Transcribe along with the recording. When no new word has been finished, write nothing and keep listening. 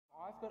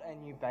got a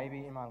new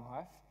baby in my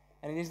life,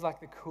 and it is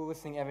like the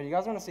coolest thing ever. You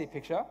guys want to see a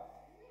picture?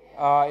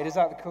 It is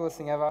like the coolest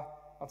thing ever.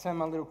 I'll turn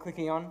my little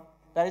clicky on.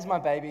 That is my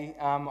baby.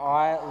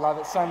 I love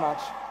it so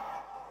much.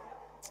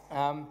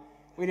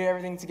 We did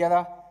everything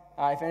together.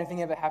 If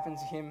anything ever happened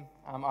to him,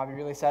 I'd be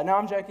really sad. No,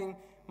 I'm joking.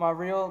 My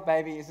real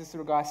baby is this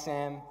little guy,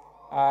 Sam.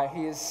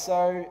 He is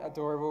so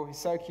adorable. He's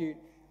so cute.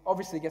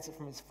 Obviously gets it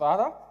from his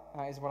father,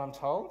 is what I'm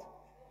told.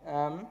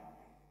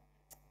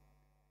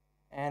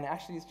 And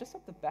actually, it's just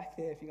up the back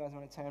there if you guys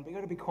want to turn. But you've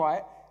got to be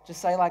quiet. Just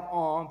say like,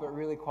 "oh," but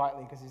really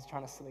quietly because he's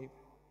trying to sleep.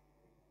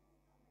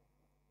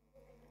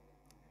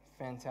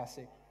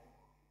 Fantastic.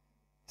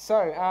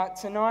 So,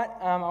 tonight,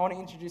 I want to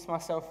introduce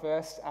myself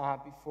first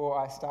before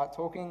I start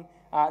talking.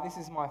 This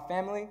is my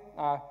family,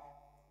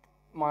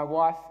 my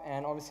wife,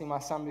 and obviously my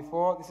son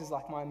before. This is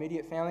like my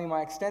immediate family,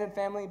 my extended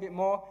family a bit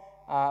more.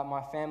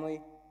 My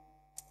family,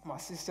 my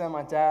sister,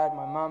 my dad,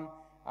 my mum,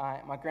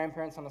 my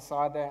grandparents on the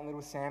side there, and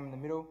little Sam in the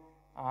middle.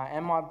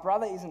 And my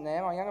brother isn't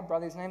there. My younger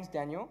brother, his name's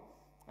Daniel.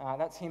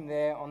 That's him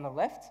there on the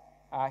left.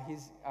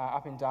 He's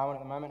up in Darwin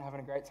at the moment, having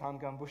a great time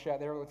going bush out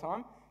there all the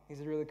time. He's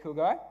a really cool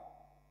guy.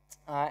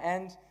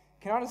 And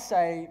can I just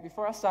say,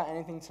 before I start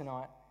anything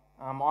tonight,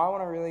 I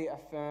want to really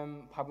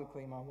affirm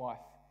publicly my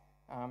wife.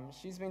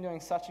 She's been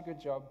doing such a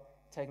good job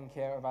taking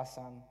care of our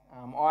son.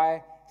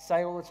 I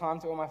say all the time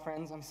to all my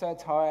friends, I'm so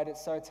tired,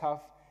 it's so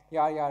tough,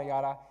 yada, yada,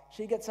 yada.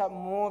 She gets up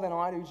more than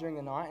I do during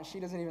the night, and she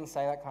doesn't even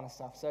say that kind of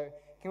stuff. So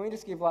can we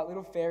just give like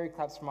little fairy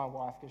claps for my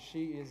wife, because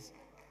she is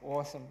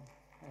awesome.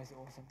 That is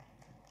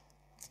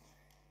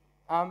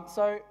awesome.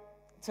 So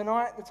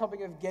tonight, the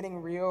topic of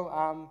getting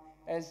real,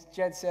 as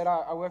Jed said,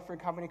 I work for a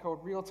company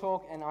called Real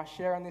Talk, and I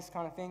share on this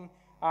kind of thing.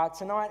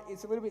 Tonight,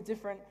 it's a little bit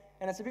different,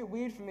 and it's a bit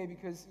weird for me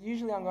because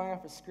usually I'm going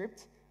off a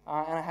script,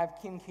 and I have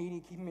Kim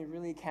Keaty keeping me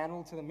really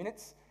accountable to the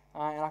minutes,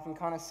 and I can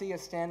kind of see her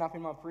stand up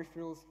in my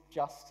peripherals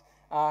just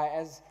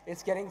as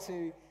it's getting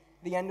to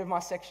the end of my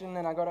section,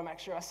 and I got to make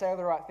sure I say all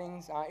the right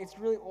things. It's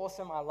really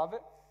awesome. I love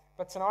it.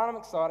 But tonight, I'm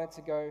excited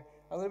to go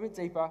a little bit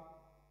deeper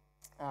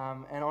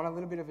and on a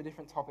little bit of a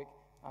different topic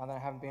that I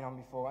haven't been on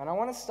before. And I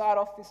want to start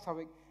off this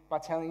topic by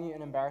telling you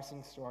an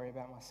embarrassing story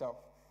about myself.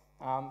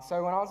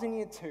 So when I was in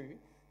year 2,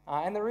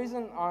 and the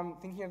reason I'm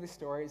thinking of this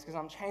story is because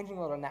I'm changing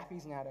a lot of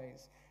nappies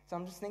nowadays. So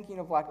I'm just thinking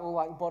of like all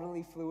like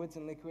bodily fluids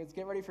and liquids.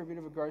 Get ready for a bit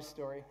of a gross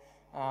story.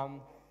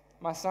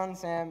 My son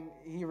Sam,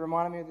 he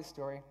reminded me of this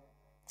story.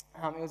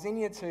 It was in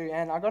year 2,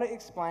 and I got to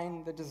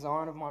explain the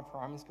design of my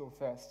primary school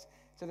first.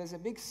 So there's a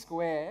big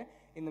square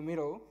in the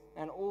middle,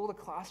 and all the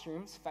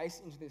classrooms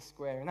face into this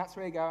square. And that's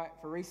where you go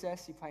for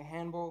recess, you play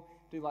handball,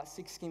 do like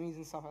 6 skimmies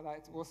and stuff like that.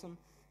 It's awesome.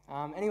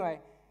 Anyway,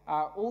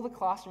 all the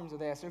classrooms are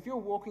there. So if you're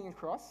walking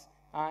across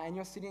and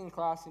you're sitting in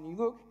class and you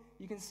look,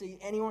 you can see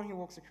anyone who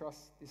walks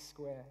across this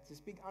square. It's this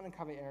big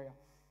uncovered area.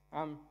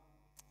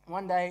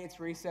 One day, it's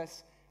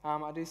recess.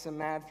 I do some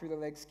mad through the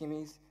leg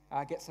skimmies,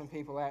 get some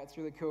people out. It's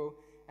really cool.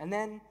 And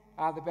then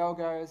the bell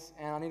goes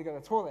and I need to go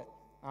to the toilet.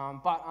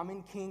 But I'm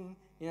in King.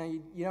 You know,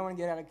 you don't want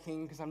to get out of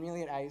King because I'm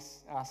nearly at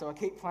Ace. So I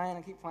keep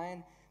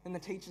playing. Then the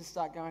teachers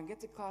start going, get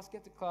to class.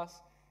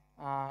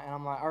 And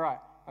I'm like, all right,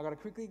 I've got to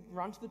quickly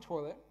run to the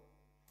toilet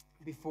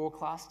before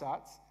class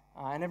starts.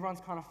 And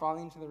everyone's kind of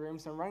filing into the room.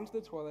 So I'm running to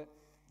the toilet.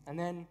 And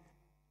then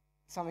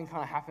something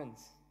kind of happens.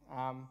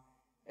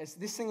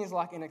 This thing is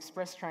like an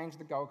express train to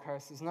the Gold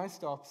Coast. There's no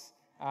stops.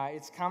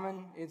 It's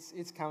coming.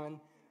 It's coming.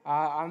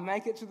 I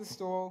make it to the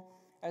stall.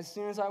 As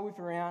soon as I whip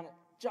around,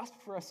 just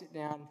before I sit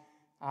down,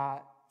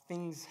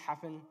 things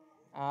happen.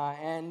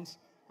 And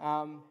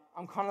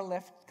I'm kind of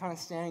left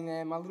standing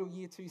there, my little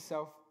year 2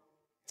 self,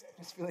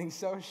 just feeling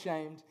so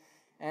ashamed.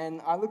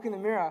 And I look in the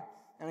mirror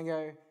and I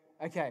go,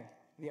 okay,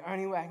 the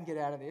only way I can get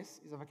out of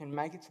this is if I can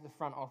make it to the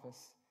front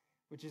office,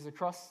 which is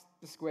across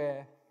the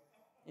square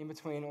in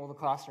between all the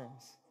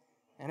classrooms.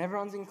 And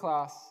everyone's in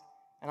class,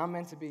 and I'm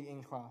meant to be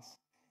in class.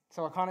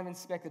 So I kind of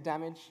inspect the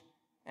damage,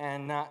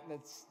 and I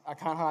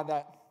can't hide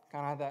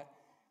that.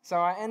 So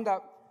I end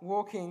up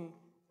walking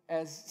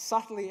as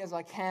subtly as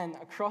I can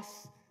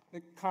across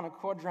the kind of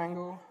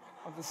quadrangle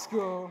of the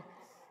school.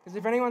 Because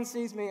if anyone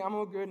sees me, I'm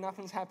all good,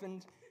 nothing's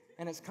happened,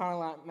 and it's kind of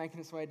like making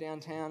its way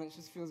downtown. It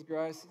just feels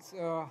gross.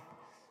 Oh,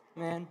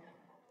 man.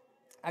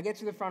 I get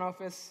to the front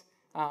office.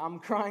 I'm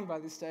crying by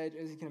this stage,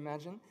 as you can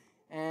imagine.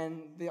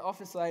 And the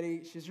office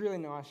lady, she's really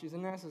nice. She's a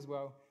nurse as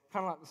well,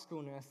 kind of like the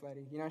school nurse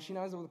lady. You know, she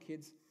knows all the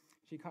kids.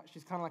 She's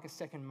kind of like a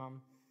second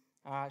mum.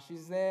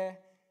 She's there.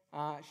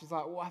 She's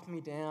like wiping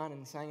me down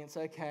and saying it's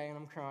okay, and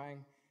I'm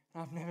crying.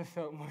 And I've never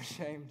felt more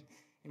ashamed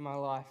in my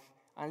life.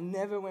 I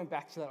never went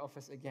back to that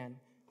office again.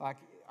 Like,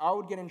 I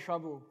would get in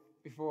trouble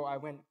before I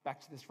went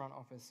back to this front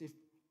office. If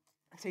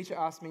a teacher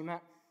asked me,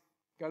 Matt,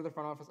 go to the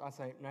front office, I'd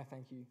say, no,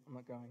 thank you, I'm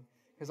not going.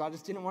 Because I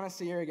just didn't want to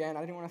see her again.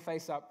 I didn't want to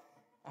face up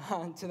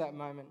to that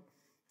moment.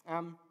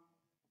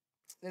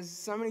 There's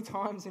so many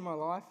times in my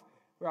life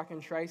where I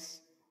can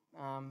trace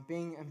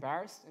being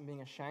embarrassed and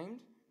being ashamed.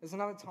 There's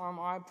another time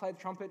I played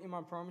trumpet in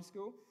my primary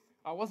school.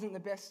 I wasn't the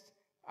best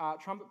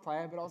trumpet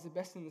player, but I was the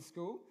best in the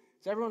school.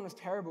 So everyone was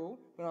terrible,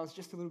 but I was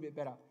just a little bit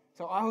better.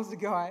 So I was the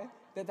guy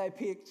that they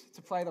picked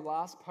to play the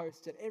last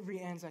post at every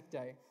Anzac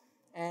Day.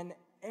 And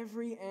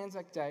every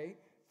Anzac Day,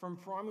 from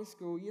primary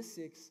school, year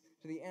 6,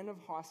 to the end of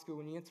high school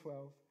in year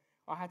 12,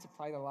 I had to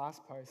play the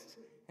last post.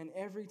 And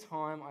every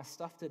time I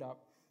stuffed it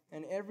up,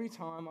 and every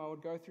time I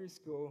would go through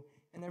school,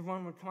 and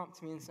everyone would come up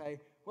to me and say,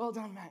 "Well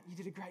done, Matt, you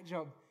did a great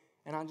job."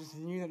 And I just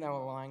knew that they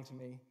were lying to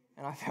me.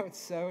 And I felt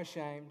so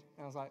ashamed.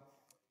 And I was like,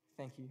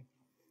 thank you.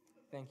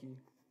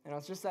 And it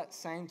was just that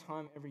same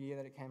time every year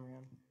that it came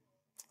around.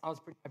 I was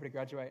pretty happy to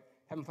graduate.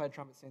 Haven't played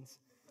trumpet since.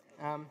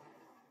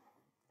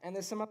 And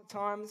there's some other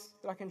times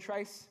that I can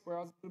trace where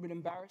I was a little bit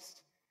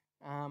embarrassed.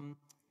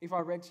 If I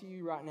read to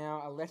you right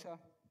now a letter,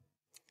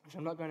 which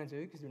I'm not going to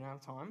do because we don't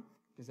have time,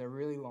 because they're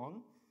really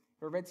long.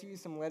 If I read to you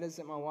some letters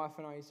that my wife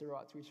and I used to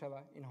write to each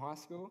other in high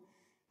school,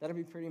 that'd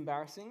be pretty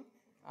embarrassing.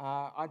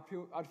 I'd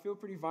feel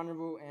pretty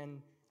vulnerable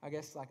and I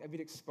guess like a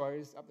bit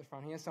exposed up the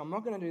front here. So I'm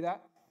not going to do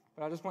that,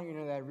 but I just want you to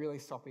know they're really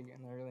soppy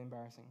and they're really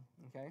embarrassing.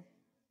 Okay.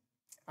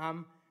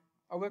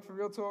 I work for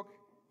Real Talk.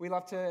 We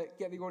love to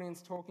get the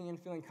audience talking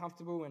and feeling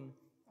comfortable and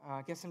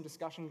get some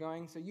discussion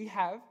going. So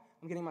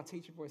I'm getting my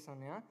teacher voice on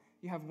now.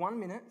 You have 1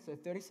 minute, so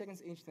 30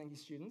 seconds each, thank you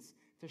students,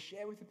 to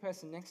share with the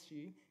person next to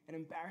you an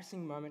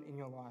embarrassing moment in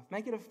your life.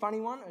 Make it a funny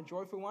one, a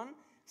joyful one,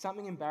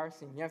 something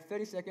embarrassing. You have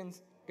 30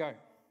 seconds, go.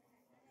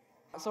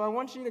 So I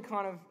want you to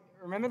kind of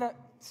remember that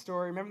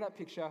story, remember that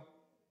picture.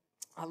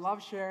 I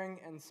love sharing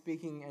and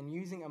speaking and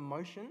using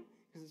emotion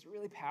because it's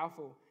really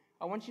powerful.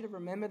 I want you to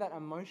remember that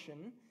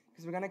emotion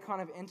because we're going to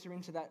kind of enter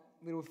into that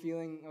little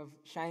feeling of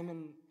shame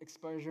and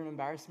exposure and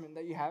embarrassment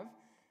that you have.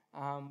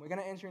 We're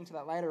going to enter into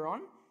that later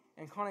on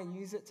and kind of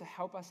use it to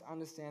help us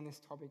understand this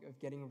topic of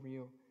getting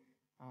real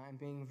and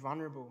being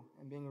vulnerable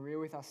and being real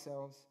with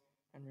ourselves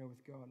and real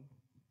with God.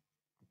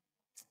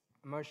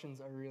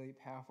 Emotions are really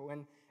powerful.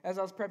 And as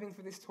I was prepping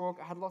for this talk,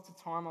 I had lots of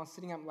time. I was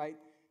sitting up late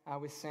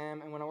with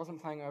Sam, and when I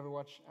wasn't playing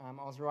Overwatch,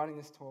 I was writing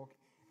this talk,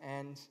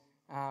 and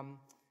I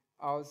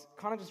was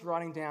kind of just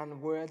writing down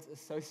words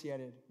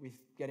associated with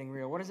getting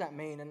real. What does that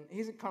mean? And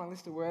here's a kind of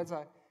list of words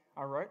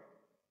I wrote.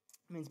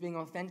 It means being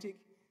authentic,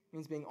 it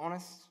means being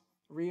honest,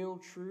 real,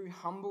 true,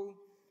 humble,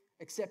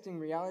 accepting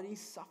reality,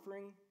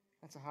 suffering,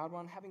 that's a hard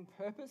one, having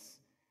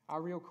purpose,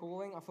 our real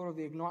calling. I thought of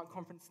the Ignite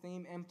conference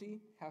theme,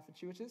 empty, how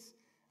fortuitous,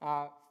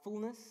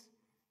 fullness,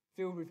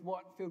 filled with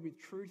what? Filled with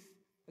truth,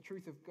 the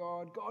truth of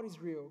God. God is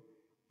real,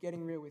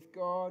 getting real with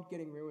God,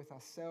 getting real with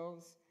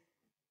ourselves.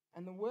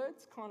 And the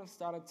words kind of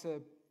started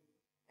to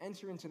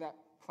enter into that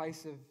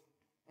place of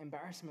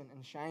embarrassment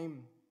and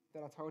shame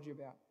that I told you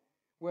about.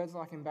 Words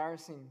like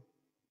embarrassing,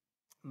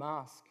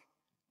 mask,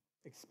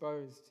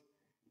 exposed.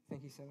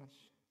 Thank you so much,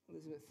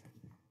 Elizabeth.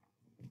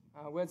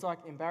 Words like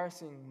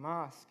embarrassing,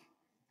 mask,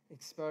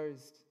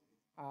 exposed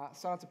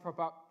started to prop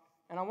up.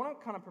 And I want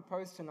to kind of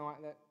propose tonight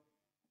that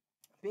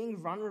being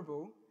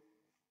vulnerable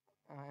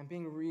and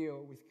being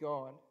real with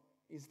God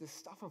is the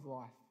stuff of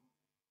life.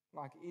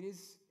 Like it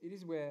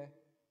is where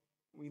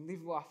we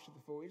live life to the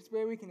full. It's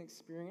where we can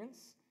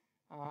experience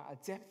a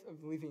depth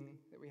of living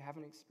that we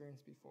haven't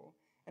experienced before.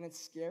 And it's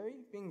scary,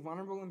 being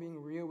vulnerable and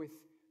being real with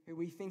who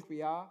we think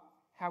we are,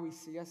 how we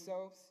see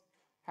ourselves,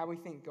 how we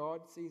think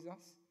God sees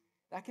us.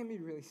 That can be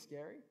really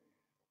scary.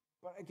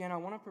 But again, I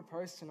want to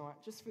propose tonight,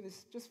 just for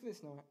this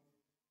night,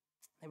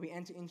 that we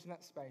enter into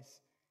that space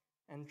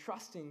and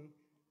trusting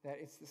that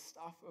it's the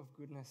stuff of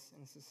goodness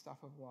and it's the stuff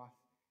of life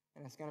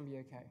and it's going to be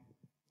okay.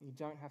 You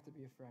don't have to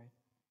be afraid.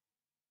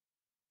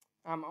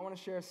 I want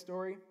to share a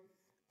story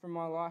from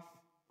my life.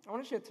 I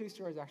want to share two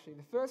stories actually.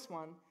 The first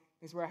one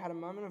is where I had a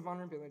moment of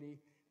vulnerability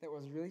that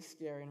was really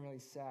scary and really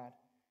sad.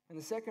 And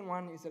the second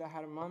one is that I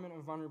had a moment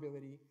of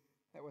vulnerability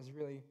that was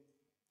really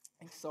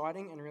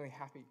exciting and really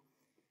happy.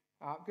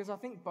 Because I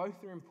think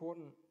both are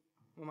important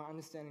when we're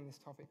understanding this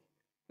topic.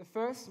 The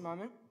first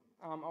moment,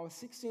 I was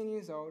 16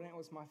 years old and it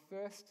was my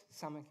first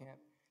summer camp.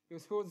 It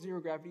was called Zero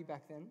Gravity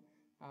back then,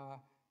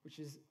 which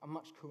is a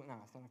much cooler, no,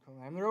 it's not a cool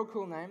name. They're all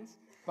cool names,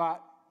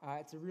 but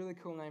it's a really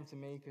cool name to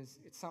me because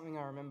it's something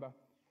I remember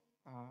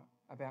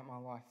about my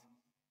life.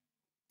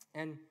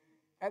 And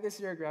at this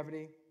Zero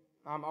Gravity,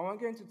 I won't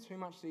go into too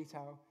much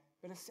detail,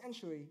 but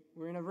essentially,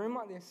 we're in a room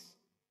like this,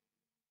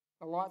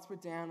 the lights were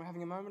down, we're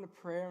having a moment of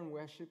prayer and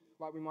worship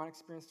like we might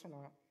experience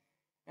tonight,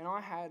 and I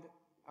had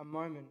a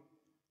moment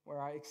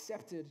where I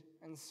accepted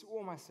and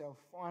saw myself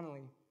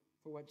finally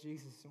for what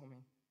Jesus saw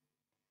me.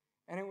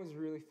 And it was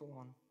really full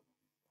on.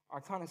 I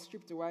kind of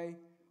stripped away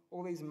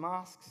all these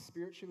masks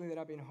spiritually that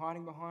I've been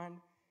hiding behind,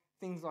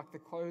 things like the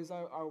clothes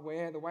I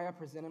wear, the way I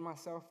presented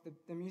myself,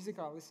 the music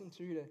I listened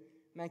to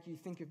make you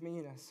think of me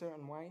in a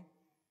certain way.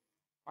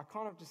 I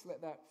kind of just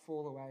let that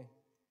fall away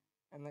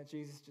and let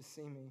Jesus just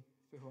see me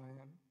for who I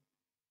am.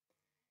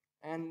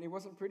 And it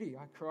wasn't pretty.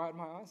 I cried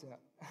my eyes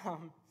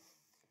out.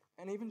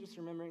 And even just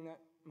remembering that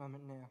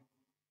moment now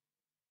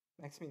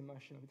makes me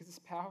emotional because it's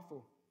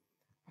powerful.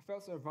 I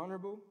felt so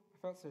vulnerable.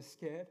 I felt so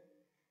scared.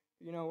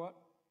 But you know what?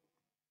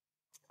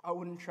 I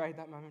wouldn't trade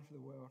that moment for the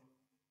world.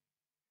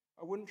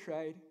 I wouldn't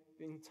trade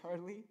being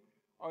totally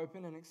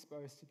open and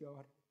exposed to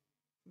God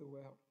for the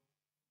world.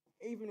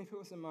 Even if it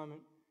was a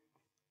moment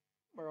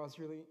where I was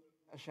really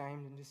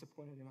ashamed and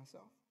disappointed in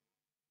myself.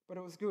 But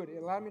it was good.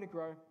 It allowed me to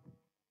grow,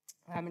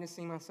 allowed me to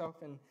see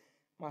myself, and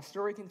my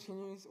story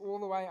continues all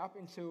the way up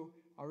until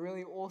a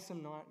really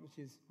awesome night, which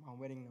is my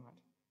wedding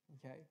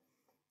night. Okay,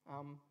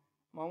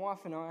 my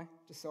wife and I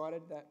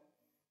decided that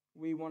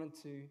we wanted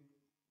to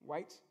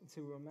wait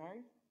until we were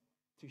married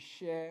to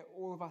share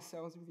all of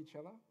ourselves with each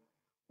other,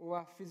 all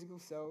our physical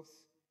selves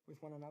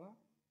with one another.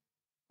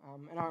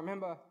 And I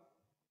remember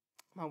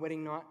my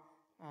wedding night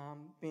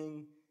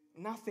being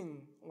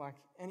nothing like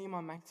any of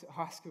my mates at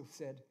high school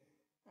said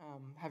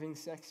having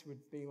sex would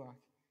be like,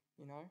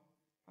 you know.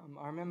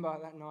 I remember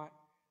that night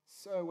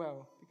so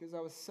well because I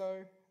was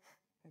so...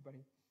 Hey,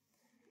 buddy.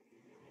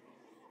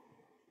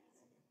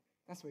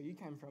 That's where you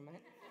came from,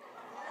 mate.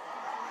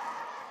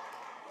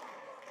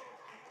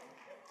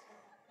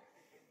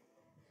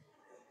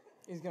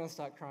 He's going to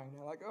start crying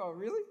now, like, oh,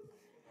 really?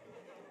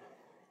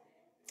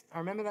 I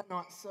remember that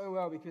night so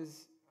well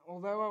because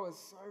although I was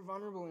so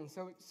vulnerable and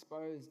so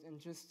exposed and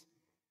just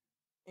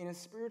in a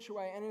spiritual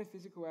way and in a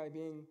physical way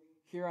being,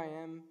 here I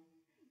am,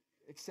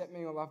 accept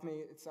me or love me,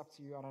 it's up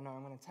to you, I don't know,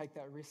 I'm going to take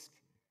that risk,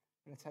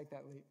 I'm going to take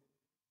that leap.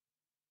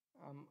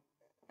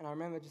 And I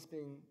remember just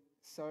being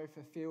so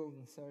fulfilled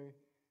and so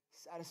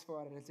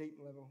satisfied at a deep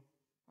level.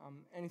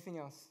 Anything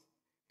else,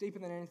 deeper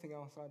than anything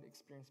else I'd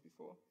experienced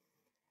before.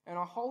 And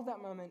I hold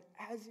that moment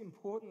as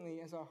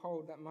importantly as I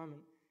hold that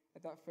moment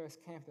at that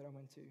first camp that I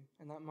went to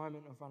and that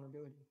moment of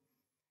vulnerability.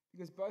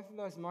 Because both of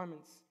those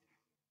moments,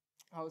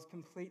 I was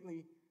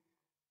completely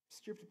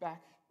stripped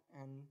back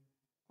and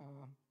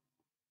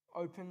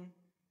open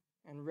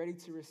and ready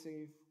to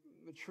receive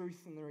the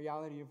truth and the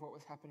reality of what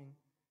was happening.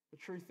 The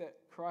truth that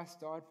Christ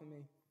died for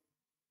me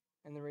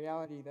and the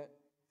reality that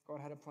God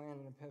had a plan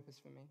and a purpose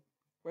for me.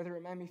 Whether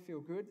it made me feel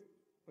good,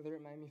 whether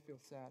it made me feel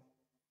sad.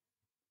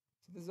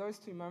 So there's those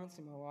two moments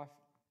in my life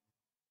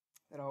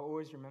that I'll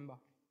always remember.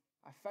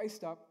 I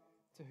faced up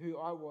to who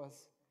I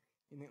was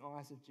in the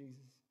eyes of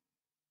Jesus.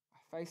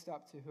 I faced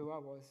up to who I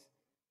was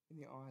in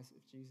the eyes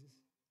of Jesus.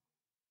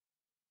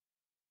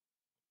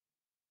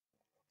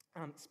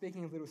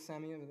 Speaking of little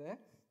Sammy over there,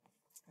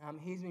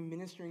 he's been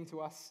ministering to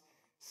us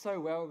so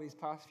well these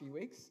past few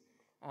weeks.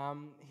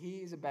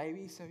 He is a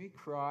baby, so he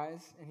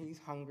cries and he's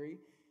hungry.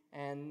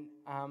 And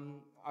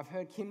I've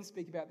heard Kim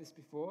speak about this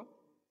before.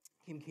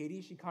 Kim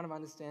Keaty, she kind of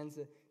understands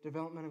the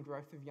development and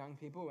growth of young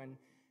people. And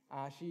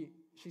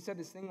she said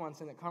this thing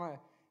once, and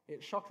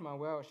it shocked my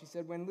world. She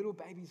said, when little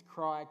babies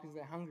cry because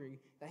they're hungry,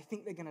 they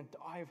think they're going to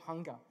die of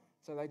hunger.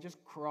 So they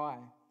just cry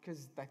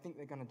because they think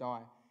they're going to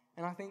die.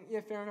 And I think,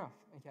 yeah, fair enough,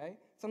 okay?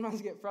 Sometimes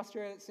I get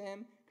frustrated at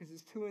Sam because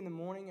it's 2 a.m.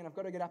 and I've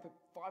got to get up at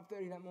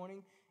 5:30 that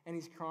morning and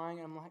he's crying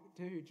and I'm like,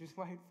 dude, just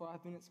wait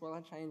 5 minutes while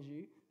I change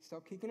you.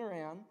 Stop kicking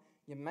around.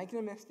 You're making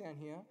a mess down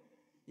here.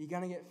 You're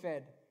going to get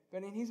fed.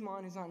 But in his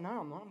mind, he's like, no,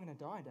 I'm not. I'm going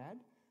to die, Dad.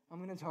 I'm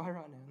going to die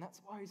right now. And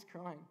that's why he's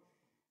crying.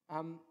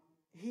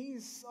 He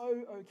is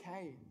so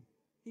okay.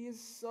 He is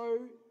so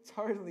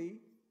totally...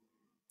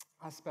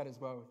 I spat as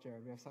well,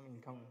 Jared. We have something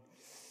in common.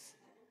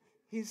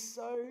 He's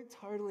so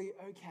totally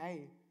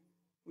okay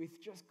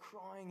with just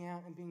crying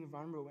out and being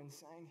vulnerable and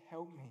saying,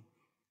 help me,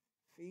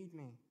 feed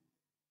me,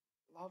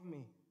 love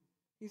me.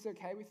 He's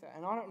okay with that.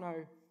 And I don't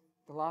know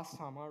the last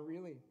time I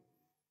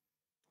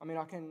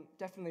can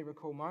definitely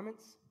recall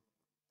moments,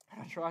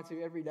 and I try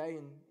to every day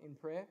in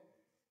prayer.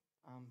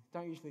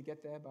 Don't usually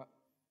get there, but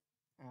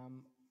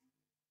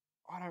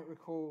I don't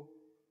recall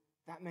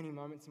that many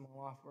moments in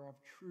my life where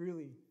I've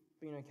truly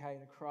been okay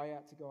to cry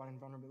out to God in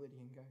vulnerability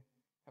and go,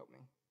 help me.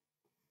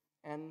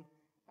 And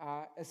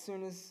as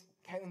soon as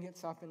Caitlin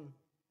gets up, and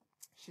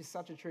she's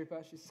such a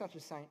trooper, she's such a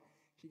saint,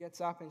 she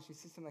gets up and she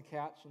sits on the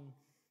couch, and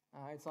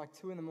it's like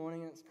 2 a.m.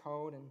 and it's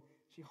cold, and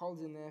she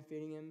holds him there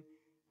feeding him.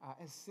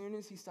 As soon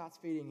as he starts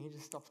feeding, he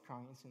just stops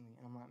crying instantly.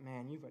 And I'm like,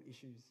 man, you've got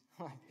issues.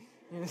 Like,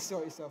 you need to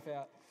sort yourself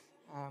out.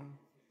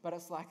 But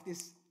it's like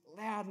this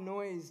loud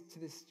noise to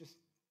this just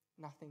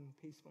nothing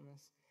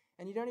peacefulness.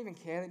 And you don't even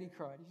care that he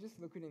cried. You just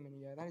look at him and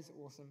you go, that is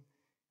awesome.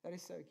 That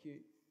is so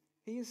cute.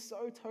 He is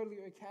so totally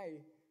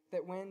okay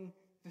that when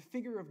the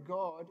figure of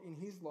God in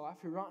his life,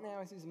 who right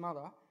now is his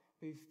mother,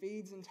 who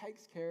feeds and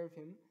takes care of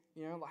him,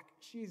 like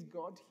she is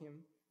God to him,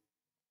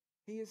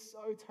 he is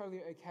so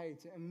totally okay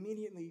to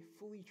immediately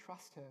fully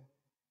trust her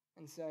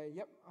and say,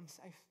 yep, I'm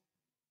safe,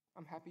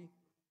 I'm happy,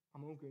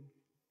 I'm all good.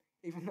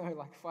 Even though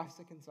like 5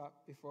 seconds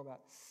up before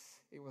that,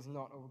 it was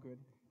not all good.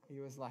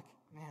 He was like,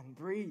 man,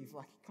 breathe,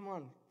 like, come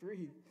on,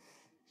 breathe.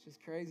 It's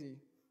just crazy.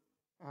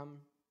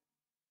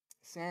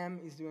 Sam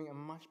is doing a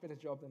much better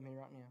job than me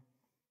right now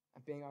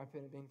at being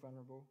open and being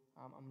vulnerable.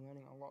 I'm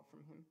learning a lot from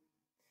him.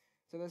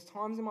 So there's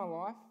times in my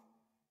life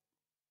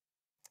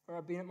where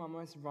I've been at my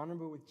most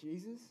vulnerable with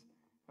Jesus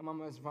and my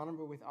most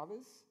vulnerable with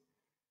others.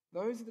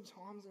 Those are the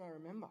times that I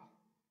remember.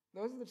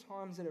 Those are the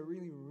times that are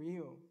really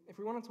real. If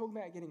we want to talk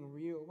about getting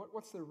real,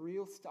 what's the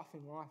real stuff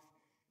in life?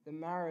 The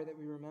marrow that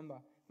we remember.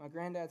 My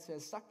granddad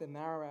says, suck the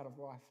marrow out of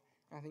life.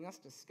 And I think that's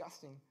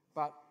disgusting,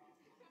 but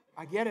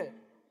I get it.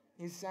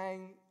 He's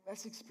saying,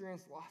 let's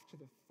experience life to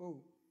the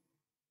full,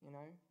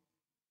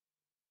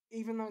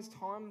 Even those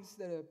times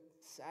that are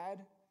sad,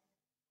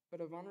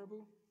 but are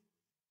vulnerable.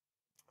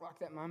 Like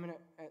that moment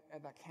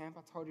at that camp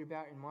I told you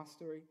about in my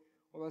story,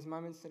 or those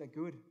moments that are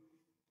good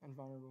and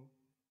vulnerable.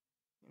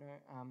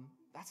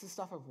 That's the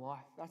stuff of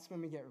life. That's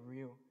when we get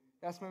real.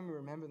 That's when we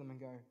remember them and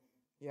go,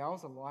 yeah, I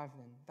was alive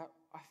then.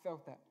 I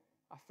felt that.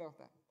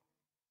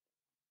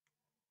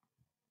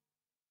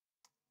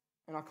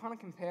 And I kind of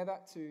compare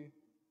that to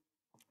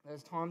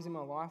those times in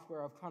my life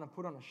where I've kind of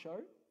put on a show,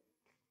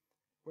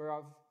 where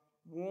I've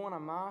worn a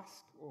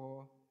mask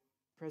or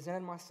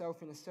presented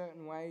myself in a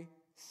certain way,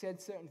 said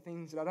certain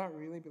things that I don't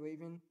really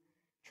believe in,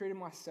 treated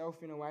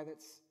myself in a way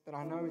that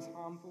I know is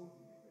harmful,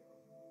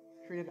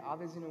 treated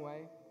others in a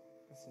way.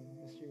 There's some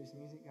mysterious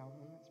music going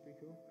on. That's pretty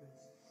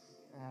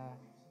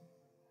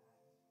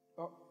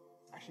cool.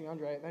 Actually,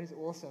 Andre, that is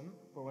awesome,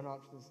 but we're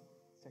not to this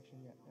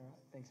section yet. All right,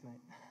 thanks,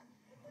 mate.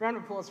 Round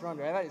of applause for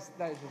Andre. That is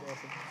just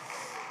awesome.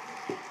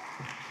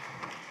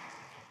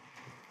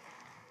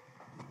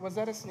 Was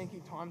that a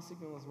sneaky time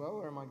signal as well,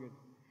 or am I good?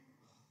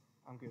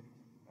 I'm good.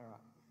 All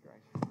right,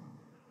 great.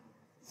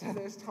 So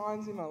there's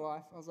times in my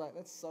life, I was like,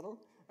 that's subtle.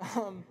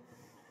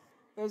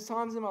 There's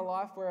times in my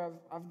life where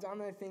I've done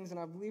those things and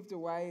I've lived a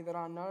way that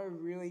I know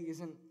really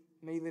isn't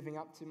me living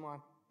up to my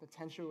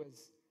potential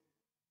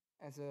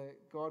as a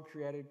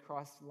God-created,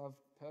 Christ-loved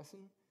person.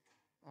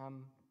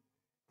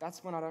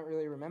 That's when I don't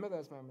really remember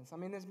those moments. I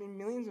mean, there's been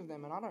millions of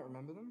them and I don't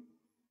remember them.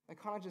 They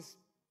kind of just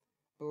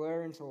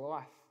blur into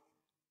life.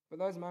 But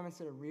those moments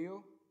that are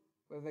real,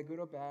 whether they're good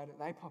or bad,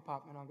 they pop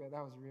up and I go,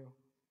 that was real.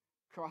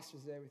 Christ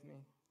was there with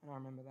me and I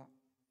remember that.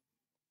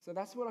 So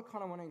that's what I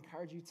kind of want to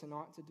encourage you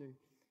tonight to do.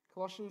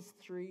 Colossians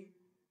 3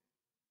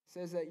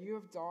 says that you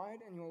have died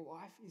and your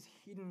life is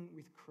hidden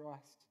with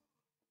Christ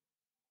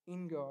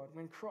in God.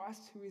 When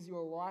Christ, who is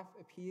your life,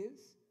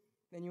 appears,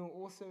 then you will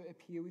also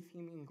appear with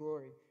him in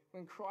glory.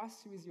 When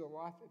Christ, who is your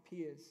life,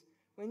 appears,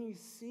 when you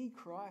see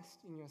Christ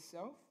in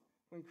yourself,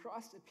 when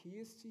Christ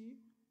appears to you,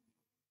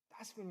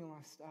 that's when your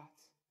life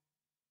starts.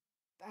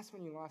 That's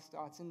when your life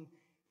starts. And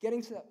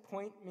getting to that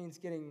point means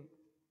getting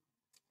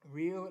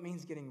real, it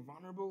means getting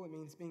vulnerable, it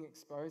means being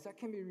exposed. That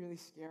can be really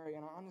scary,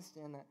 and I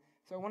understand that.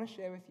 So I want to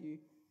share with you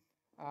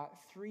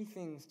 3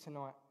 things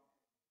tonight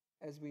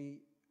as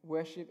we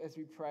worship, as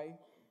we pray.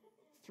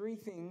 3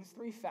 things,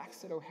 3 facts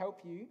that will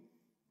help you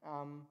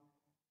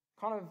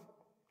kind of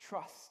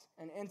trust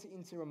and enter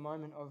into a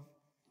moment of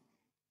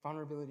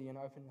vulnerability and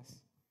openness.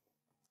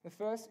 The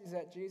first is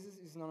that Jesus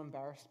is not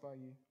embarrassed by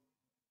you.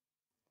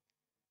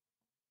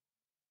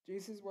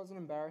 Jesus wasn't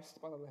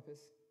embarrassed by the lepers.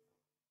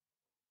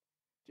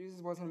 Jesus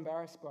wasn't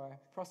embarrassed by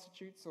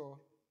prostitutes or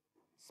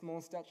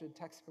small-statured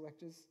tax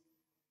collectors.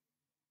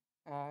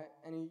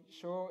 And he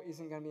sure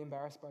isn't going to be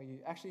embarrassed by you.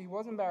 Actually, he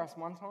was embarrassed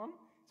one time.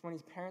 It's when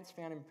his parents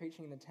found him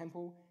preaching in the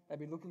temple. They'd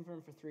been looking for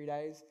him for 3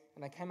 days,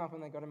 and they came up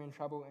and they got him in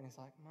trouble. And he's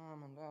like,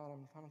 Mom and Dad,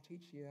 I'm trying to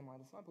teach you, they're my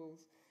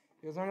disciples.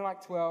 He was only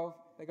like 12.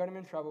 They got him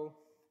in trouble.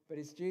 But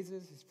he's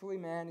Jesus. He's fully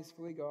man. He's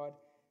fully God.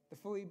 The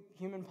fully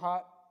human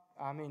part,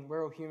 I mean,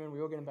 we're all human.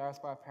 We all get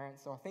embarrassed by our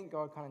parents. So I think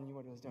God kind of knew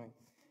what he was doing.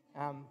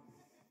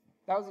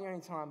 That was the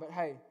only time. But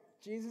hey,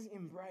 Jesus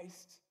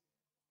embraced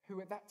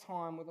who at that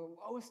time were the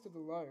lowest of the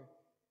low.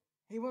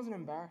 He wasn't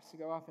embarrassed to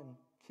go up and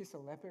kiss a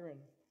leper and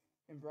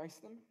embrace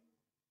them.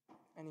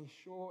 And he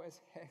sure as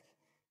heck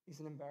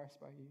isn't embarrassed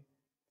by you.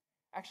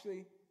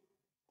 Actually,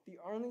 the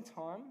only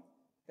time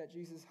that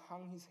Jesus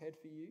hung his head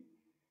for you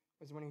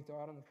was when he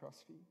died on the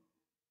cross for you.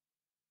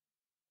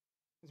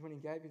 It was when he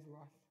gave his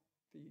life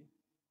for you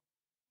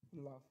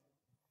in love.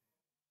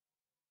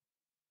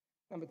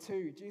 Number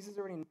 2, Jesus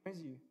already knows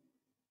you.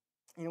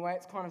 In a way,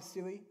 it's kind of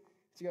silly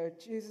to go,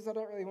 Jesus, I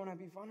don't really want to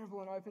be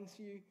vulnerable and open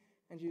to you.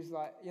 And Jesus is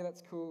like, yeah,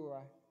 that's cool.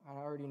 I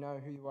already know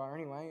who you are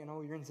anyway and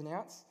all your ins and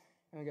outs.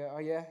 And we go, oh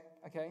yeah,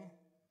 okay,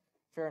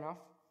 fair enough.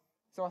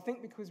 So I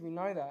think because we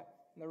know that,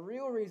 and the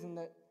real reason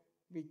that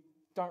we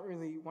don't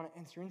really want to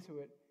enter into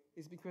it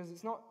is because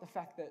it's not the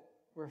fact that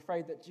we're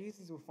afraid that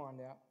Jesus will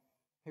find out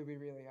who we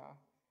really are.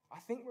 I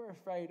think we're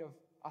afraid of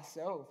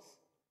ourselves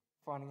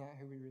finding out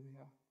who we really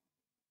are.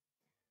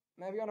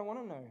 Maybe I don't want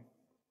to know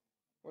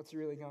what's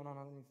really going on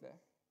underneath there.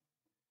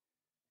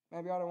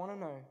 Maybe I don't want to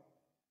know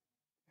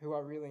who I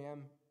really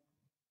am.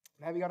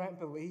 Maybe I don't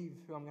believe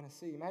who I'm going to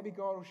see. Maybe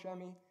God will show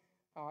me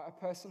a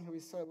person who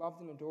is so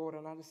loved and adored,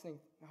 and I just think,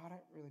 no, I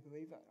don't really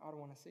believe that. I don't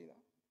want to see that.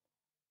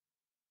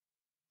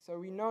 So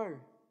we know,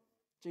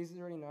 Jesus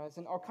already knows,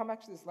 and I'll come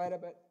back to this later,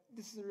 but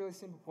this is a really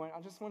simple point.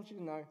 I just want you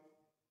to know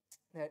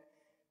that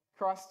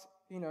Christ,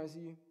 he knows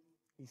you,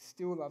 he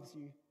still loves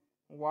you,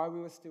 and while we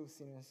were still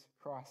sinners,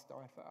 Christ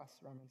died for us,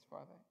 Romans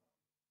 5:8.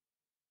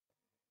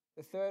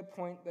 The third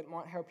point that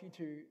might help you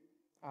to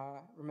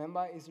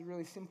remember is a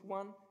really simple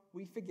one.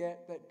 We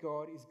forget that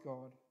God is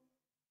God.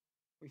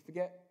 We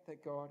forget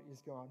that God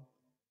is God.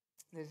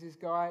 There's this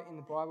guy in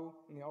the Bible,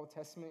 in the Old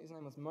Testament, his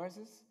name was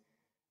Moses.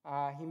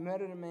 He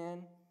murdered a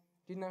man,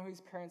 didn't know who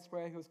his parents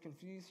were, he was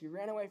confused, he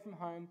ran away from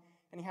home,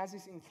 and he has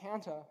this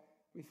encounter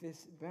with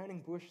this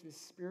burning bush, this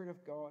Spirit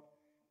of God,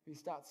 who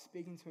starts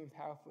speaking to him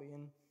powerfully.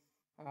 And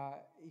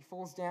he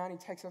falls down, he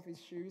takes off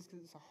his shoes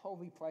because it's a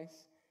holy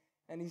place,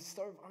 And he's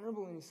so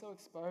vulnerable and he's so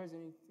exposed,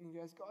 and he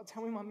goes, God,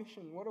 tell me my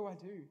mission. What do I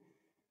do?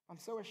 I'm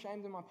so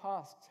ashamed of my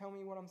past. Tell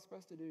me what I'm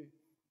supposed to do.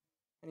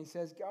 And he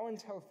says, go and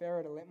tell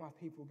Pharaoh to let my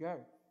people go.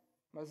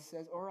 Moses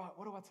says, all right,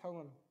 what do I tell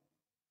them?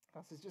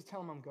 God says, just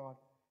tell them I'm God.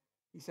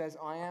 He says,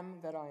 I am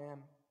that I am.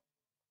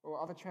 Or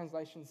other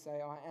translations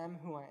say, I am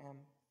who I am.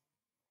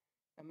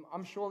 And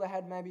I'm sure they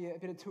had maybe a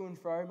bit of to and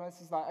fro.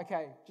 Moses is like,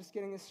 okay, just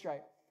getting this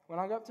straight. When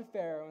I go up to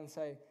Pharaoh and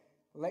say,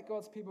 let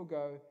God's people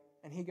go,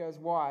 and he goes,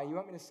 why? You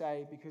want me to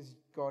say, because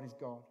God is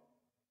God.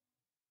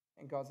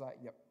 And God's like,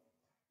 yep,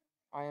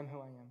 I am who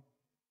I am.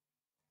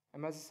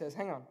 And Moses says,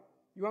 hang on,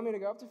 you want me to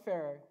go up to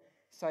Pharaoh,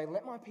 say,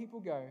 let my people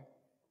go,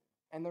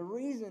 and the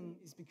reason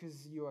is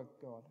because you are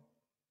God.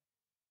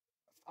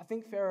 I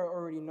think Pharaoh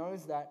already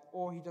knows that,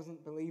 or he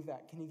doesn't believe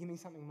that. Can you give me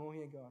something more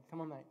here, God?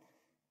 Come on, mate.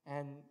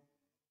 And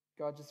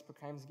God just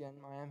proclaims again,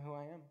 I am who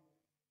I am.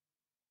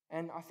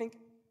 And I think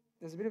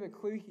there's a bit of a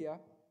clue here.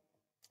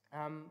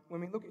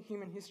 When we look at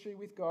human history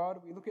with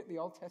God, we look at the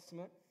Old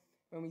Testament,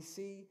 when we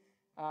see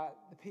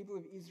the people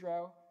of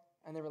Israel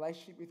and their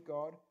relationship with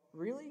God,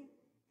 really,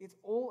 it's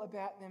all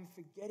about them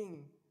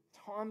forgetting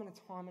time and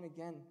time and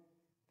again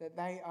that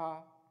they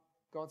are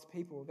God's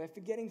people. They're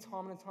forgetting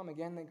time and time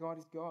again that God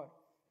is God.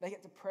 They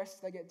get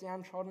depressed, they get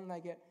downtrodden, they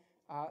get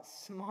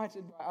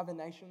smited by other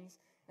nations,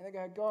 and they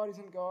go, God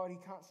isn't God, he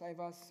can't save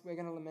us, we're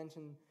going to lament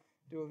and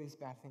do all these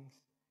bad things.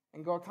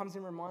 And God comes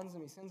and reminds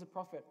them, he sends a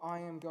prophet, I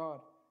am God,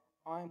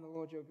 I am the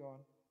Lord your God.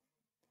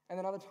 And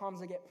then other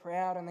times they get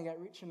proud and they get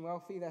rich and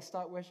wealthy, they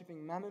start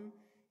worshipping Mammon.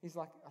 He's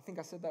like, I think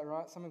I said that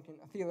right,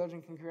 a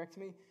theologian can correct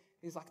me.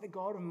 He's like the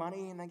God of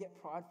money, and they get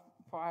pride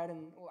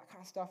and all that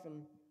kind of stuff,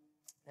 and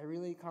they're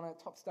really kind of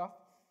top stuff.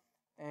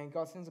 And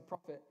God sends a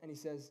prophet and he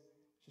says,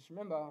 just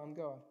remember, I'm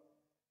God.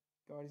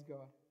 God is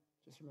God.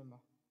 Just remember.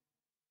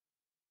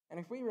 And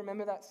if we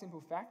remember that simple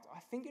fact, I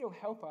think it'll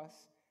help us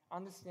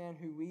understand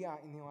who we are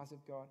in the eyes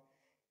of God.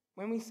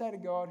 When we say to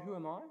God, who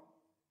am I?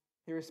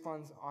 He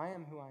responds, I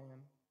am who I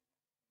am.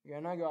 You go,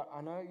 no, God,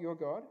 I know you're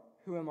God.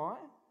 Who am I?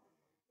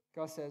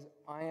 God says,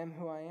 I am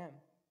who I am.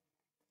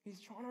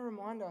 He's trying to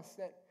remind us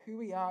that who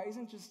we are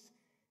isn't just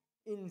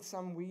in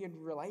some weird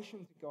relation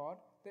to God,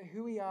 that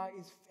who we are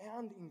is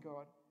found in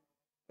God,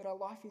 that our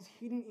life is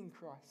hidden in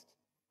Christ.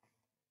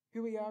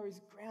 Who we are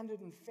is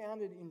grounded and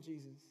founded in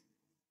Jesus.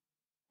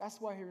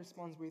 That's why he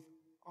responds with,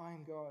 I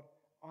am God,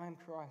 I am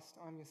Christ,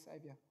 I am your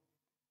Saviour.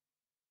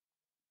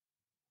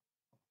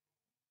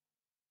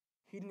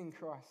 Hidden in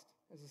Christ,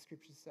 as the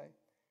scriptures say. I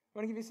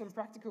want to give you some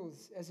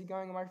practicals as you're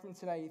going away from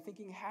today. You're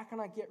thinking, how can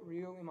I get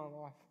real in my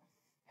life?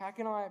 How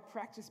can I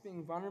practice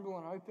being vulnerable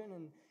and open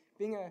and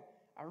being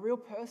a real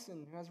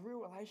person who has real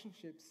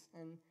relationships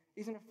and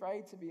isn't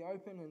afraid to be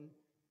open and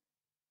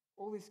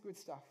all this good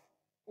stuff?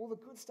 All the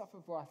good stuff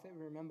of life that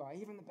we remember,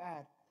 even the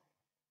bad,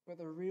 but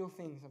the real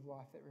things of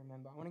life that we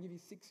remember. I want to give you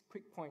 6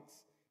 quick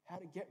points how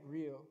to get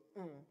real.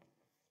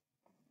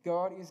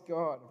 God is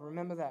God.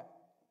 Remember that.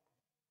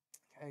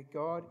 Okay,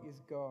 God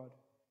is God.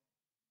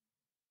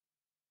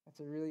 That's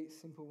a really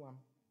simple one.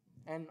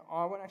 And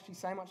I won't actually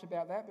say much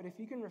about that, but if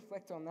you can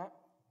reflect on that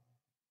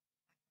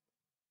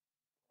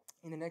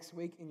in the next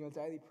week in your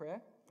daily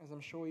prayer, as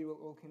I'm sure you will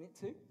all commit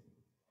to,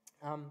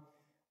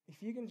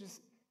 if you can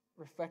just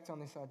reflect on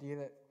this idea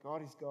that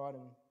God is God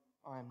and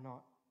I am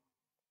not,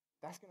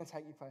 that's going to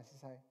take you places,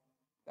 hey?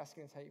 That's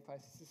going to take you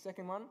places. The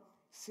second one,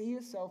 see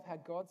yourself how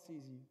God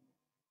sees you.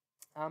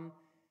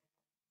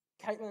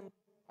 Caitlin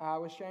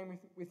was sharing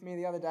with me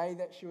the other day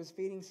that she was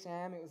feeding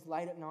Sam. It was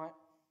late at night,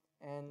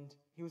 and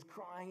he was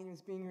crying and he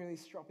was being really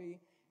stroppy.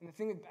 And the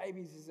thing with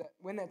babies is that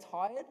when they're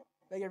tired,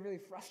 they get really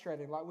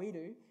frustrated like we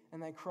do,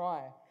 and they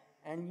cry.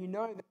 And you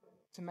know that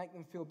to make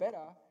them feel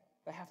better,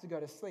 they have to go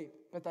to sleep.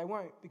 But they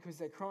won't because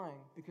they're crying,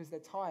 because they're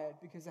tired,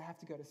 because they have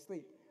to go to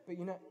sleep. But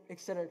you know, et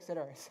cetera, et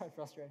cetera. It's so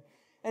frustrating.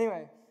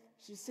 Anyway,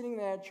 she's sitting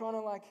there trying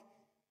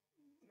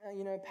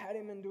to pat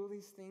him and do all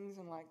these things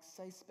and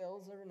say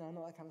spells over, no,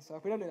 not that kind of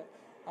stuff. We don't do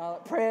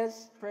that.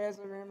 Prayers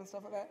over him and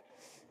stuff like that.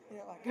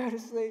 Go to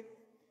sleep.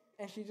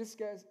 And she just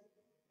goes,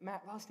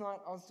 Matt, last night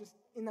I was just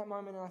in that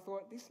moment and I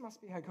thought, this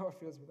must be how God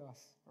feels with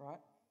us, right?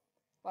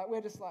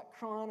 We're just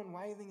crying and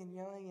wailing and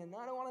yelling and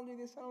I don't want to do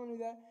this, I don't want to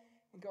do that.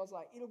 And God's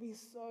like, it'll be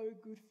so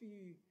good for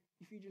you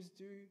if you just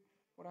do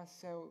what I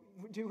tell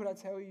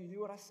you,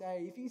 do what I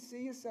say. If you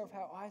see yourself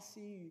how I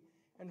see you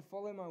and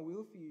follow my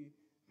will for you,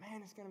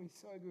 man, it's going to be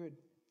so good.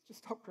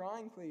 Just stop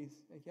crying, please,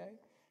 okay?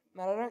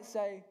 Now, I don't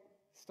say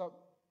stop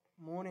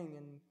mourning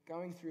and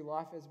going through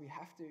life as we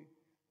have to.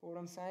 But what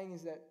I'm saying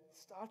is that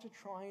start to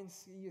try and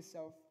see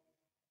yourself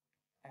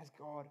as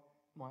God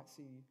might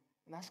see you.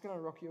 And that's going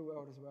to rock your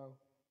world as well.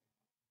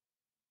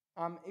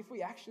 If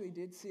we actually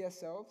did see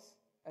ourselves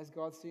as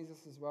God sees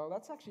us as well,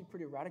 that's actually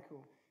pretty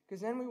radical.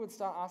 Because then we would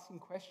start asking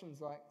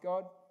questions like,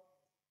 God,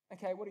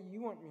 okay, what do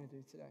you want me to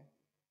do today?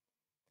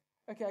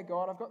 Okay,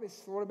 God, I've got this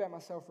thought about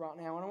myself right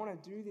now, and I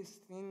want to do this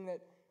thing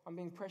that I'm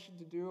being pressured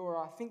to do, or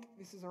I think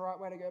this is the right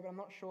way to go, but I'm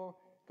not sure.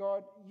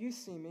 God, you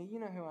see me. You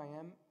know who I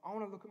am. I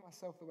want to look at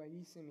myself the way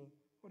you see me.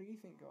 What do you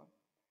think, God?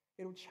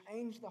 It'll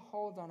change the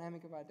whole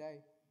dynamic of our day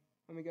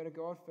when we go to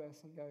God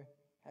first and go,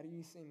 How do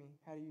you see me?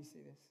 How do you see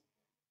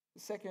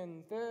this?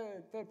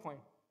 The third point,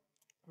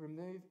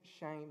 remove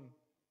shame.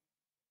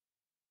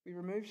 We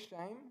remove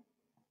shame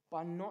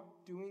by not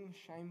doing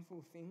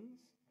shameful things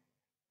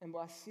and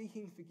by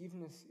seeking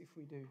forgiveness if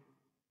we do.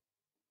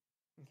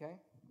 Okay?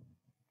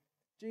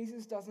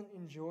 Jesus doesn't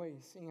enjoy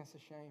seeing us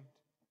ashamed.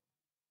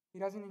 He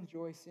doesn't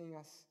enjoy seeing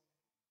us.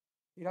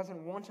 He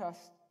doesn't want us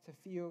to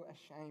feel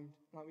ashamed,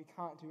 like we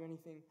can't do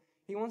anything.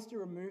 He wants to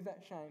remove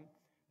that shame,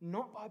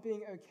 not by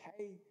being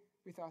okay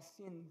with our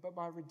sin, but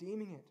by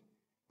redeeming it,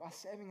 by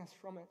saving us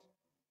from it,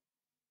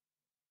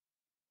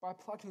 by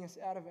plucking us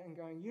out of it and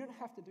going, you don't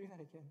have to do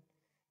that again.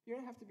 You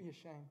don't have to be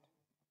ashamed.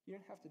 You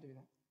don't have to do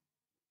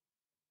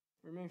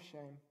that. Remove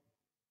shame.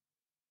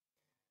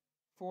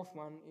 Fourth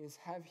one is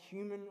have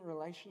human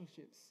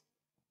relationships.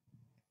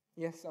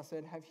 Yes, I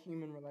said have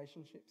human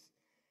relationships.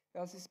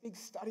 There was this big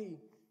study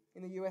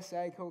in the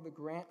USA called the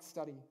Grant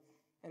Study,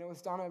 and it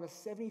was done over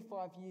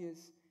 75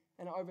 years,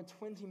 and over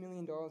 $20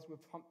 million were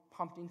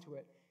pumped into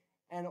it.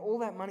 And all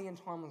that money and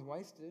time was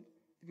wasted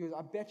because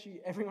I bet you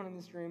everyone in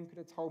this room could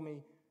have told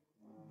me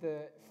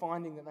the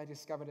finding that they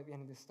discovered at the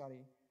end of this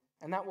study.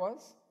 And that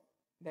was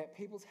that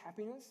people's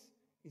happiness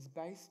is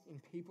based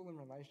in people and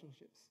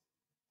relationships.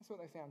 That's what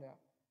they found out.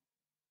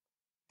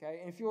 Okay,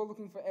 and if you're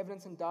looking for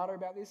evidence and data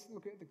about this,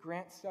 look at the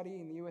Grant study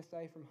in the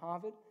USA from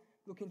Harvard.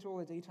 Look into all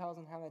the details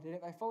on how they did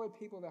it. They followed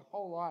people their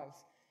whole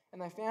lives,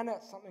 and they found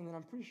out something that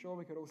I'm pretty sure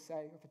we could all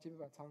say off the tip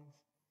of our tongues.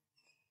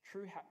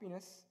 True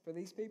happiness for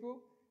these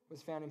people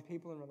was found in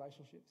people and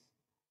relationships.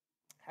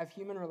 Have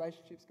human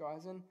relationships,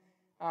 guys. And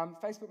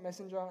Facebook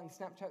Messenger and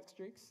Snapchat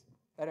streaks,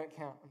 they don't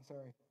count. I'm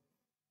sorry.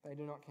 They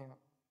do not count.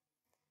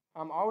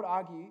 I would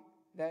argue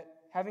that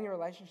having a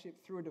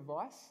relationship through a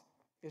device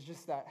is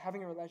just that,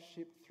 having a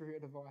relationship through a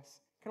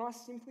device. Can I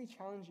simply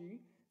challenge you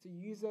to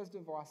use those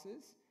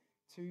devices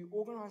to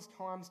organise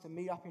times to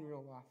meet up in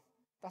real life?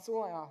 That's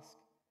all I ask.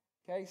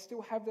 Okay,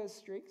 still have those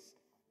streaks,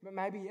 but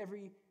maybe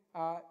every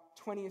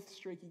 20th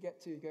streak you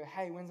get to, go,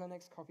 hey, when's our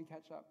next coffee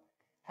catch up?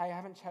 Hey, I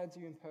haven't chatted to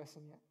you in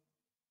person yet.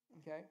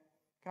 Okay?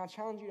 Can I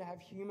challenge you to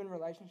have human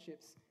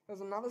relationships? There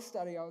was another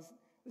study I was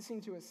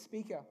listening to a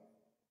speaker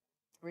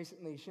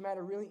recently. She made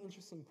a really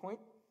interesting point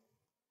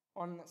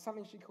on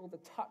something she called the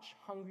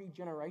touch-hungry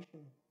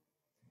generation.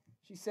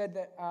 She said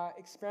that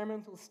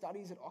experimental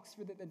studies at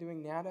Oxford that they're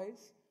doing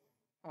nowadays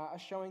are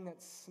showing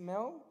that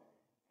smell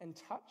and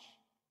touch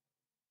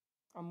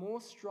are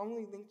more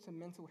strongly linked to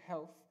mental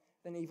health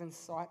than even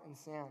sight and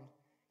sound.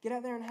 Get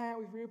out there and hang out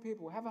with real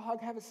people. Have a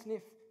hug, have a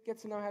sniff. Get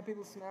to know how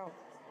people smell.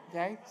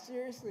 Okay?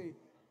 Seriously.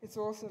 It's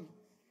awesome.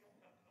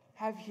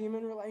 Have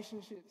human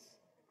relationships.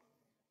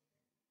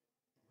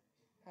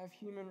 Have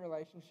human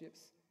relationships.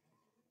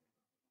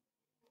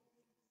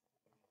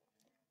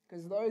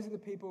 Because those are the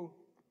people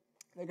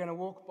that are going to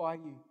walk by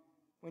you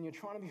when you're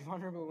trying to be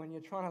vulnerable, when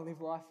you're trying to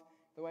live life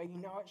the way you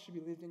know it should be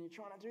lived, and you're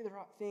trying to do the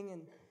right thing,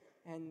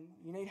 and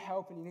you need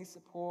help, and you need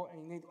support,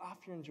 and you need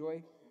laughter and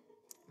joy.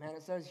 Man,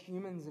 it's those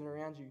humans that are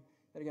around you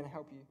that are going to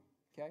help you,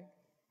 okay?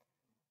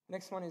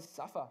 Next one is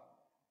suffer.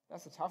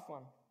 That's a tough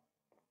one.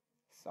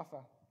 Suffer.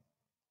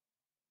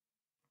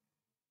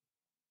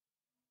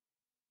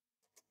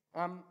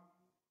 I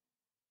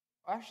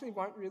actually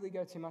won't really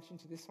go too much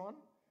into this one.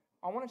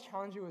 I want to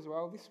challenge you as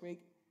well this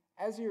week,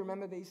 as you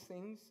remember these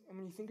things, and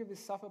when you think of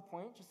this suffer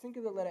point, just think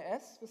of the letter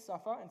S for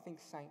suffer and think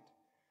saint.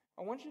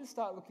 I want you to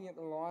start looking at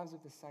the lives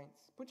of the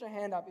saints. Put your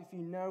hand up if you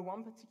know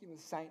one particular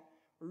saint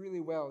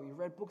really well. You've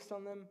read books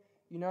on them,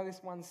 you know this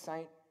one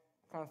saint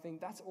kind of thing.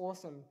 That's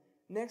awesome.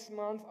 Next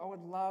month, I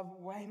would love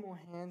way more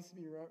hands to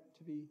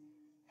be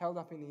held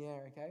up in the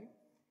air, okay?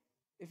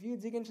 If you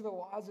dig into the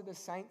lives of the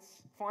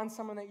saints, find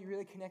someone that you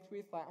really connect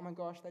with, like, oh my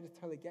gosh, they just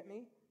totally get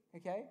me,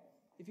 okay?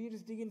 If you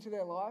just dig into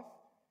their life,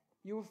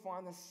 you will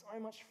find there's so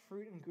much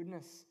fruit and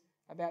goodness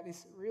about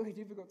this really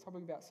difficult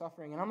topic about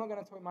suffering. And I'm not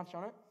going to talk much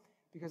on it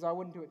because I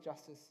wouldn't do it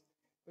justice.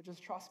 But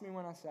just trust me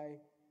when I say,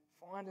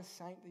 find a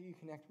saint that you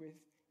connect with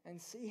and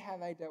see how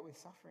they dealt with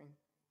suffering.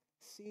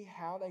 See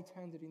how they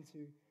turned it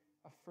into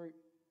a fruit,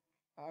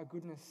 a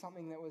goodness,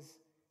 something that was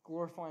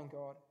glorifying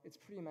God. It's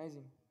pretty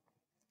amazing.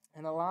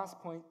 And the last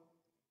point,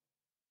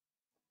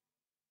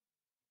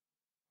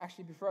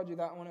 actually, before I do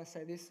that, I want to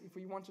say this. If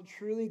we want to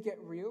truly get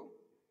real,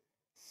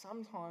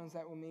 sometimes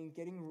that will mean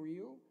getting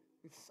real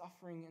with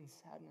suffering and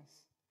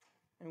sadness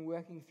and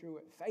working through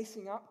it,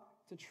 facing up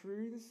to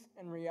truths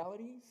and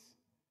realities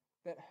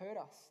that hurt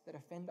us, that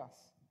offend us.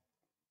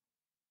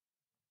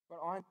 But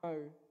I know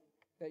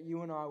that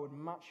you and I would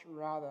much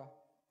rather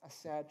a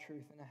sad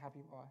truth than a happy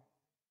lie.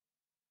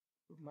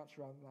 Would much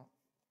rather that.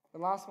 The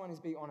last one is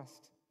be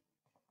honest.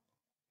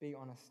 Be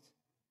honest.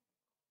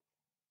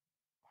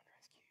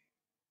 Andre's cute.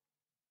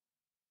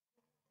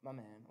 My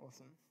man,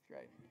 awesome,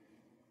 great.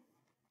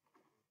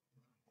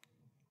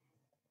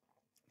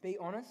 Be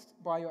honest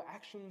by your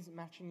actions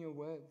matching your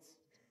words.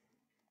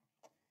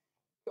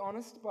 Be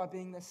honest by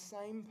being the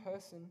same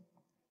person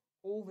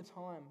all the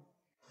time,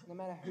 no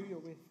matter who you're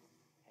with.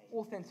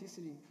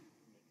 Authenticity.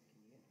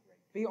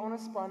 Be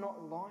honest by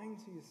not lying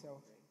to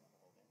yourself,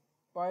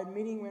 by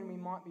admitting when we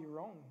might be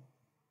wrong.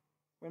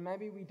 when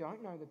maybe we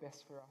don't know the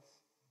best for us.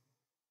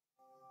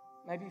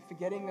 Maybe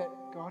forgetting that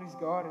God is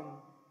God and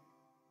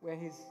we're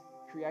His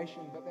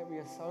creation, but that we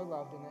are so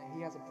loved and that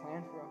He has a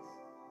plan for us.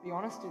 Be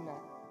honest in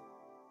that.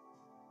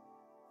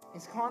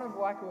 It's kind of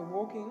like we're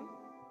walking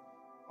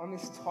on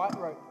this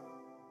tightrope,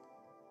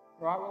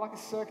 right? We're like a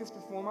circus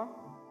performer.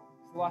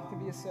 Life can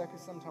be a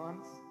circus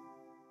sometimes.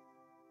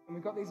 And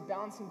we've got these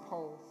balancing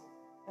poles.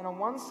 And on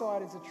one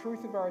side is the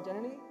truth of our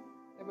identity,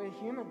 that we're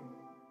human,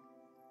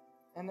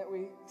 and that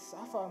we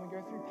suffer and we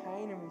go through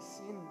pain and we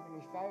sin and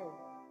we fail.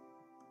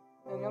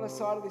 And the other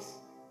side of this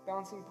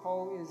balancing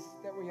pole is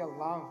that we are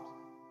loved,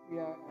 we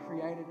are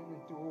created and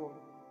adored,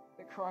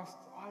 that Christ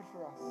died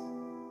for us.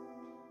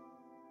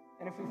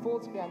 And if we fall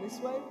down this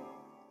way,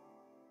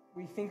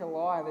 we think a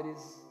lie that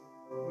is,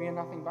 we are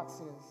nothing but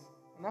sinners.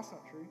 And that's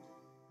not true.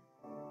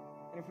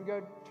 And if we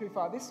go too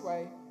far this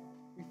way,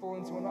 we fall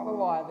into another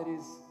lie that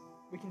is,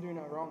 we can do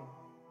no wrong.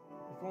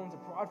 We fall into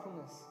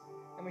pridefulness.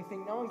 And we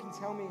think no one can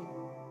tell me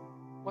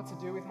what to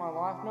do with my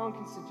life. No one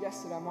can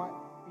suggest that I might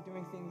be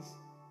doing things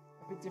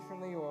a bit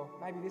differently, or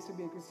maybe this would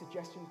be a good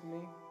suggestion for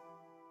me.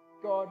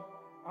 God,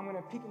 I'm going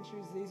to pick and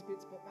choose these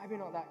bits, but maybe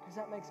not that, because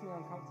that makes me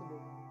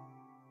uncomfortable.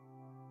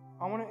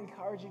 I want to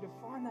encourage you to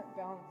find that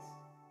balance.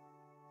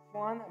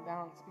 Find that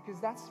balance,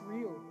 because that's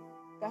real.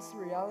 That's the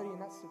reality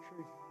and that's the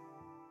truth.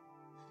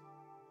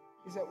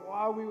 Is that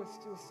while we were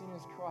still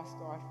sinners, Christ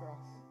died for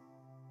us.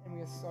 And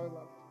we are so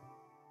loved.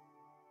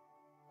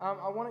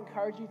 I want to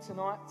encourage you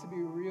tonight to be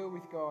real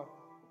with God.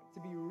 To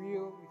be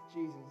real with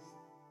Jesus.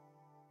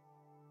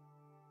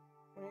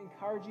 I want to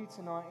encourage you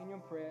tonight in your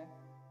prayer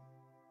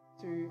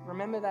to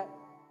remember that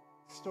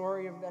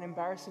story of that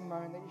embarrassing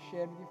moment that you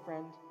shared with your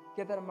friend.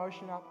 Get that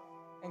emotion up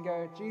and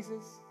go,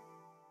 Jesus,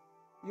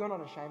 you're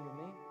not ashamed of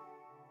me.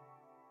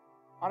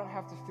 I don't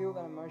have to feel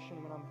that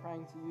emotion when I'm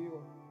praying to you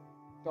or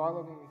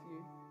dialoguing with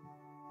you.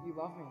 You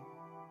love me.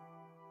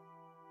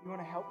 You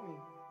want to help me.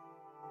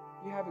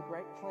 You have a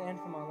great plan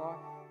for my life.